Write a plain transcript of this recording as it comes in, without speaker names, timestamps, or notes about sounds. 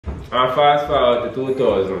And fast forward to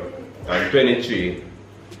 2023.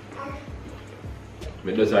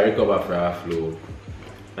 I just recover from a flu.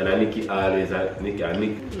 And I Nicky always Nick.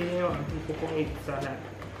 Yeah, people come eat salad.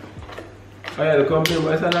 Oh yeah, the company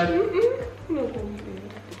buy salad? No company.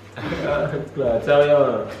 Class, how you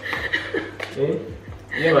want? Eh?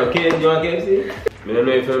 Yeah man, you want KFC? I don't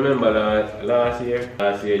know if you remember last year,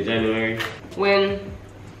 January. When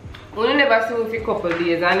we never see you for a couple of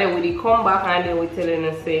days and then we come back and then we telling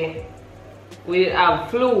us say we have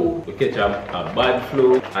flu. We catch a bad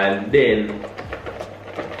flu and then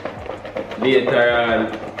later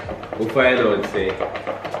on we find out say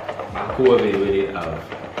a COVID we did have.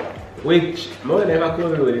 Which more never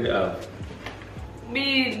COVID we did have.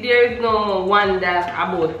 There is no wonder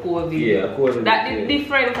about COVID. Yeah, COVID. That is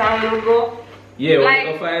different time we go. Yeah,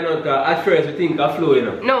 like, we find out at first we think of flu, you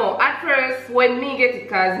know. No, at first when me get it,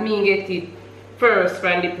 cause me get it first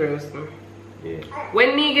from the person. Yeah.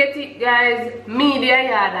 When me get it, guys, me there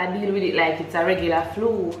yard I deal with it like it's a regular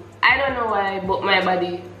flu. I don't know why, but my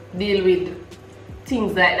body deal with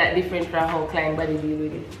things like that different from how client body deal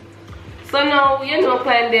with it. So now, you know,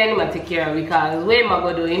 client there anymore take care of it because what am I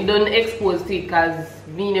going to do? You don't expose to it because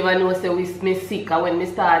me never know say me sick or when me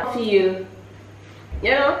start feel, you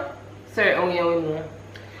know, certain way you know.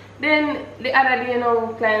 Then the other day, you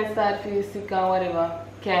know, client start feel sick or whatever,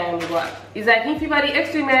 can't go. It's like if everybody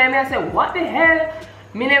extreme and I say, what the hell?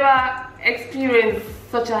 Me never experienced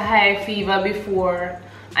such a high fever before.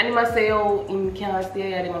 And he must say, oh, he can't stay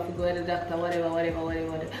here, he must go to the doctor, whatever.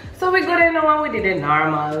 So we go there now and we did it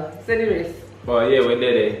normal. So the rest. Oh yeah, we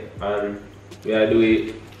did it. And we are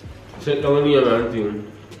doing shut down the and thing.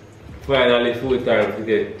 Finally full time to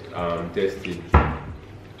get tested.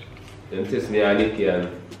 Then test me and Nicky and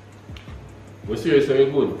we seriously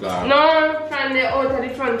good car. No, from the out of the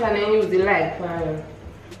front and then use the light for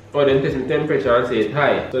oh, then test my temperature and say it's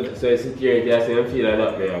high. So security I say I'm feeling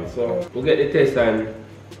up there. So we get the test and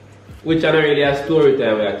which are not really a story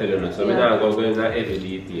time we are telling us, so we're not going to go into heavy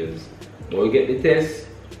details. But we get the test,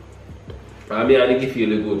 and me and Nicky feel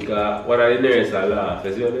good because one of the nurses are laugh,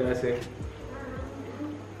 you see what I say?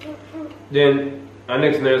 Then, the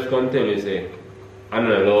next nurse come tell you, say, I'm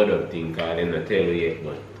not allowed up thing because they don't tell you yet,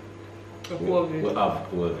 but we have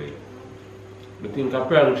COVID. I think a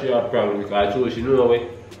problem, she have a problem because she know it.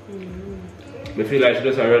 I feel like she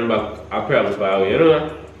just run back a problem for her, you know?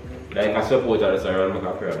 Like a supporter just run back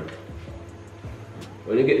a problem.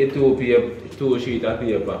 When you get the two sheet of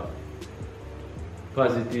paper,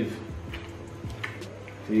 positive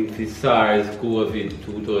for SARS COVID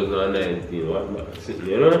 2019, you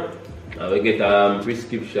know? And we get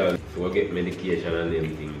prescription, so we get medication and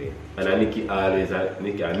everything there. And Nicky always,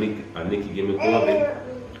 Nicky give me COVID,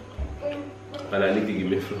 and Nicky give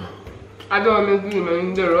me flu. I don't know if you're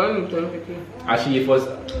in the run. As she first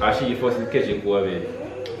catch the COVID.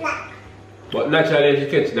 But naturally she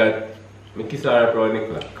catch that, I kiss her around the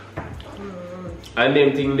clock. And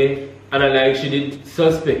them thing there, and like she did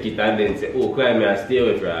suspect it and then say, oh, climb and stay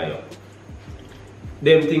away from her.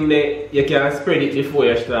 Them thing there, you can spread it before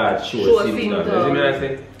you start show symptoms. You see what I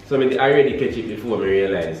say? So I already catch it before I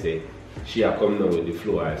realize say, she had come now with the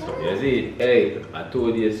flu or something. You see, hey, I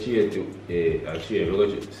told you straight to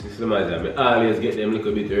Slimmers, I always get them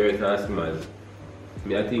little bit of earth and Slimmers.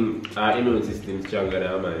 I think our immune system is stronger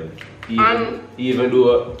than mine. Even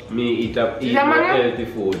though me eat healthy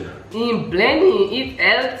food. In blending, eat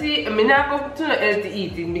healthy. I not go to healthy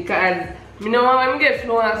eating because I know when I get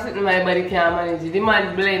flu and sit in my body can't manage it. The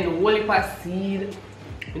man blend whole heap of seed,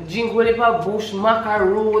 drink whole heap of bush, maca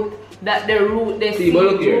root, that the root, the seed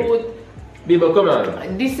root. People come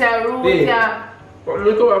on. This root, yeah. But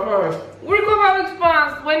recover fast. We recover with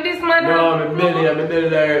fast when this man no, my belly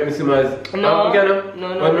there, Mr. Maz. No.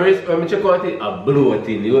 When I check out it, I blow it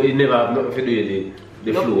in. You never have nothing to do with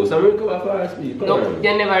the flu. So I recover fast. No,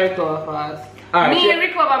 you never recover fast. Me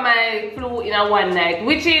recover my flu in a one night,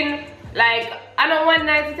 which in like I know one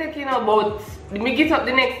night taking about me get up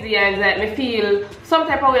the next day and like me feel some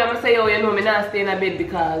type of way. I'm say, oh, you know, me not stay in a bed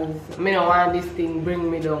because me don't want this thing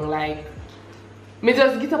bring me down. Like me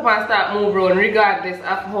just get up and start move around regardless of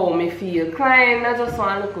how me feel. Crying, I just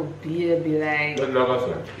want to look a baby like.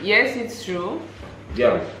 Yes, it's true.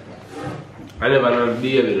 Yeah. I never know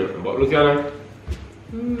baby, but look at her.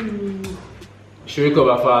 She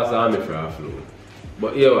recover fast and me for her flu.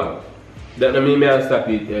 But yeah, what? That don't mean me I stop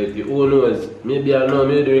eat healthy. Who knows? Maybe I know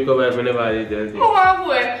me do recover if I never eat healthy.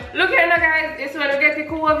 Look here now guys, it's when we get the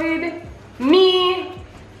COVID. Me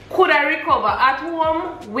could I recover at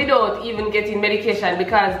home without even getting medication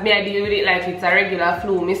because me I deal with it like it's a regular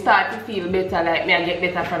flu. Me start to feel better, like me I get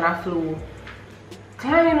better from a flu.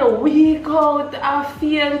 Kind of weak out, I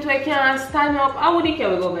feel that I can't stand up. How would you care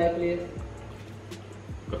we go by place?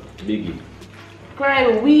 Biggie.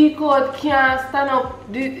 Kind weak out, can't stand up.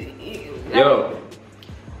 Yo.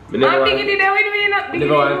 I'm Biggie did that with me, not Biggie.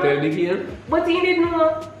 Never want to tell Biggie, eh? But he didn't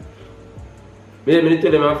know. Me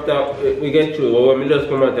tell him after we get through, when we just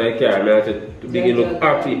come out of the car, I said, Biggie look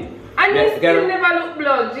happy. And he still never look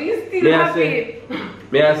blood, he's still happy.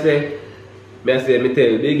 Me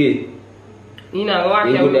tell Biggie. You know, what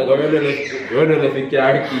he would go run on the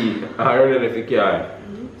car key, run on the car.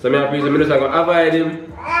 So me just avoid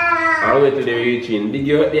him. I wait till they reach in.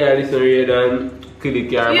 Biggie out there, listen to and kill the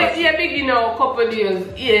car. Yeah, Biggie now, a couple days.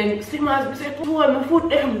 Yeah, see man, say, my foot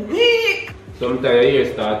them weak. Sometimes your ear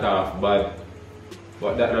start off bad.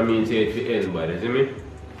 But that don't mean say it will end bad, you see me?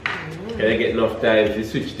 Can I get enough time to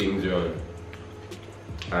switch things around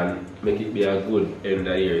and make it be a good end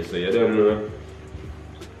of year. So you don't know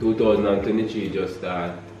 2023 just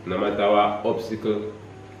start. No matter what obstacle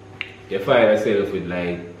you find yourself with,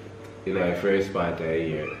 like in the first part of the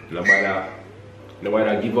year.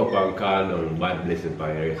 Nobody give up and call down bad blessing for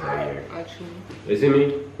the rest of the year. Actually. You see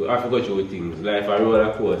me? We have to go through things. Life a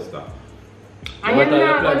roller coaster. And you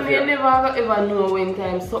never ever know when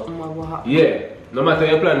time something will happen. Yeah. No matter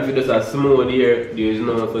your plan for just a smooth year, there is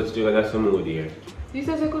no such thing as a smooth year. You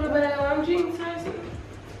said you could have been one drink, sir?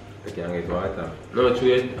 I can't get water. No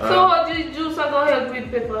trade. So how do juice go help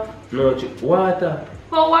with pepper? No trade. Water.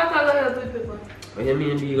 How water go help with pepper? What you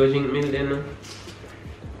mean you go drink milk then? No?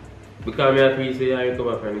 Because I feel say I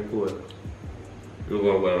recover from the cold. I'm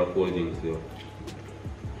going to buy my cold drinks here.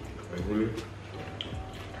 You see me?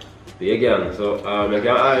 Yeah, gang. So I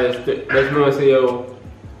can always let's know say yo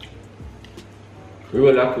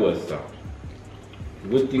roller coaster.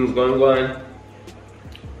 Good things going on.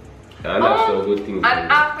 And that's how good things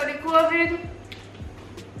and after the COVID,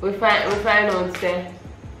 we find out say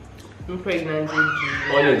I'm pregnant with Jean.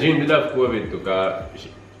 Oh yeah, Jean did have COVID because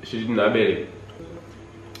she didn't have belly.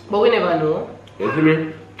 But we never know. You see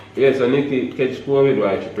me? Yeah, so Nikki catch COVID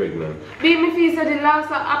while she's pregnant. Be me feel say the loss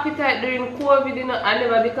of appetite during COVID, you know, and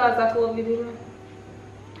never because of COVID, you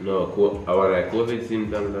know. No, I want like COVID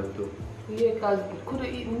symptoms that too. Yeah, because couldn't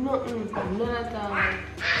eat nothing, none at all.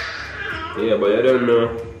 Yeah, but you don't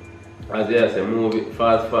know. As I say, move it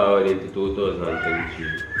fast forward into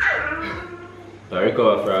 2023. So I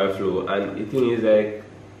recover from a flu, and the thing is like,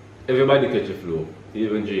 everybody catch a flu,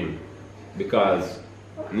 even Jean, because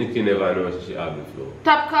Nikki never knows she have the flu.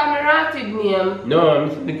 Top camerated name? No,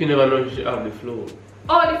 Nikki never knows she have the flu.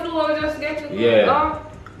 Oh, the flu was just getting? Yeah. Oh.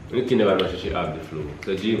 Nikki never knows she have the flu.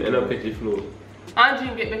 So Jean end up catching flu. And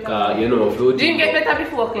Jean get better? You know, flu. Jean get better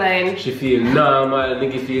before client. She feel normal,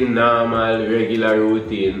 Nikki feel normal, regular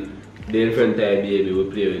routine. The infant type baby will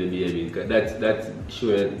play with the baby. That's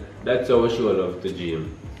how we show love to Jean.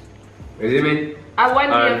 You see me? And one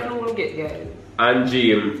day flu will get guys. And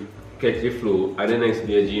Jean catch the flu, and the next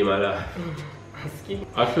day Jean will laugh.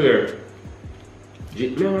 I swear.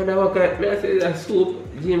 Jean, I wonder what kind, I say that soup,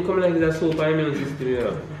 Jean come like that soup and immune system, you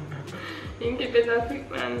know. You keep it a quick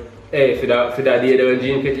man. Hey, for that day when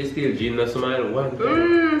Jean catch it still, Jean no smile one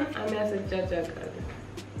time. And I said, Jaja.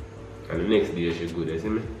 And the next day she good, you see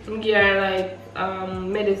me? Give her like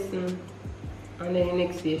medicine, and then the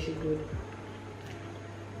next day she good.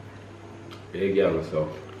 Yeah, gang, so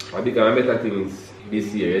I become better things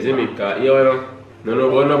this year, you see me? Because you know, no know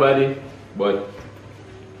about nobody, but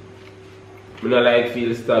I don't like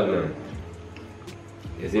feel stagnant.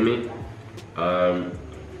 You see me? I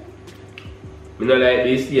don't like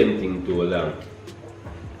the same thing too long.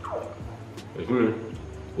 You see me?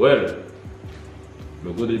 Well,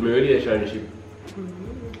 I'm good with my relationship.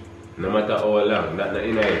 No matter how long, that's not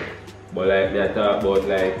in it. But like, I talk about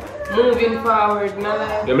like moving forward, not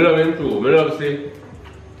like. Yeah, I love him too. I love see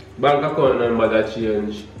bank account number that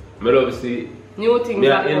change. I love see new things.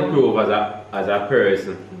 I improve as a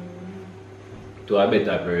person to a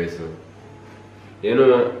better person. You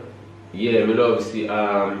know, yeah, I love see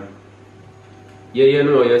yeah, you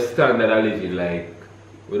know, your standard of living like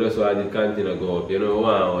we just want to continue to go up, you know,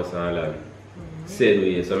 one house and land. Said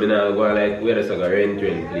way, so I'm not going like where does I go rent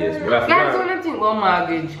place. Guys, don't think about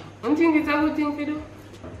mortgage. Don't think it's a good thing to do.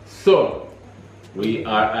 So we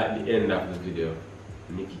are at the end of the video.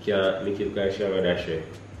 Nikki can share that share.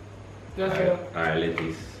 Alright, let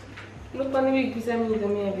this. Look on the big piece of meat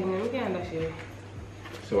and everything, we can't share.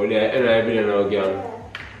 So we are end of the video now again.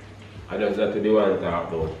 I just have to do one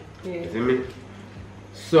talk about. Yeah. You see me?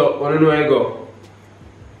 So I don't know where I go.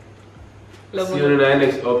 See you in the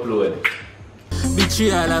next upload.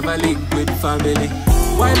 Betrayal have a link with family.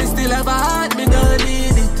 Why me still have a heart, me don't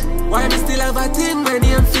need it. Why me still have a thing when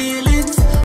you feel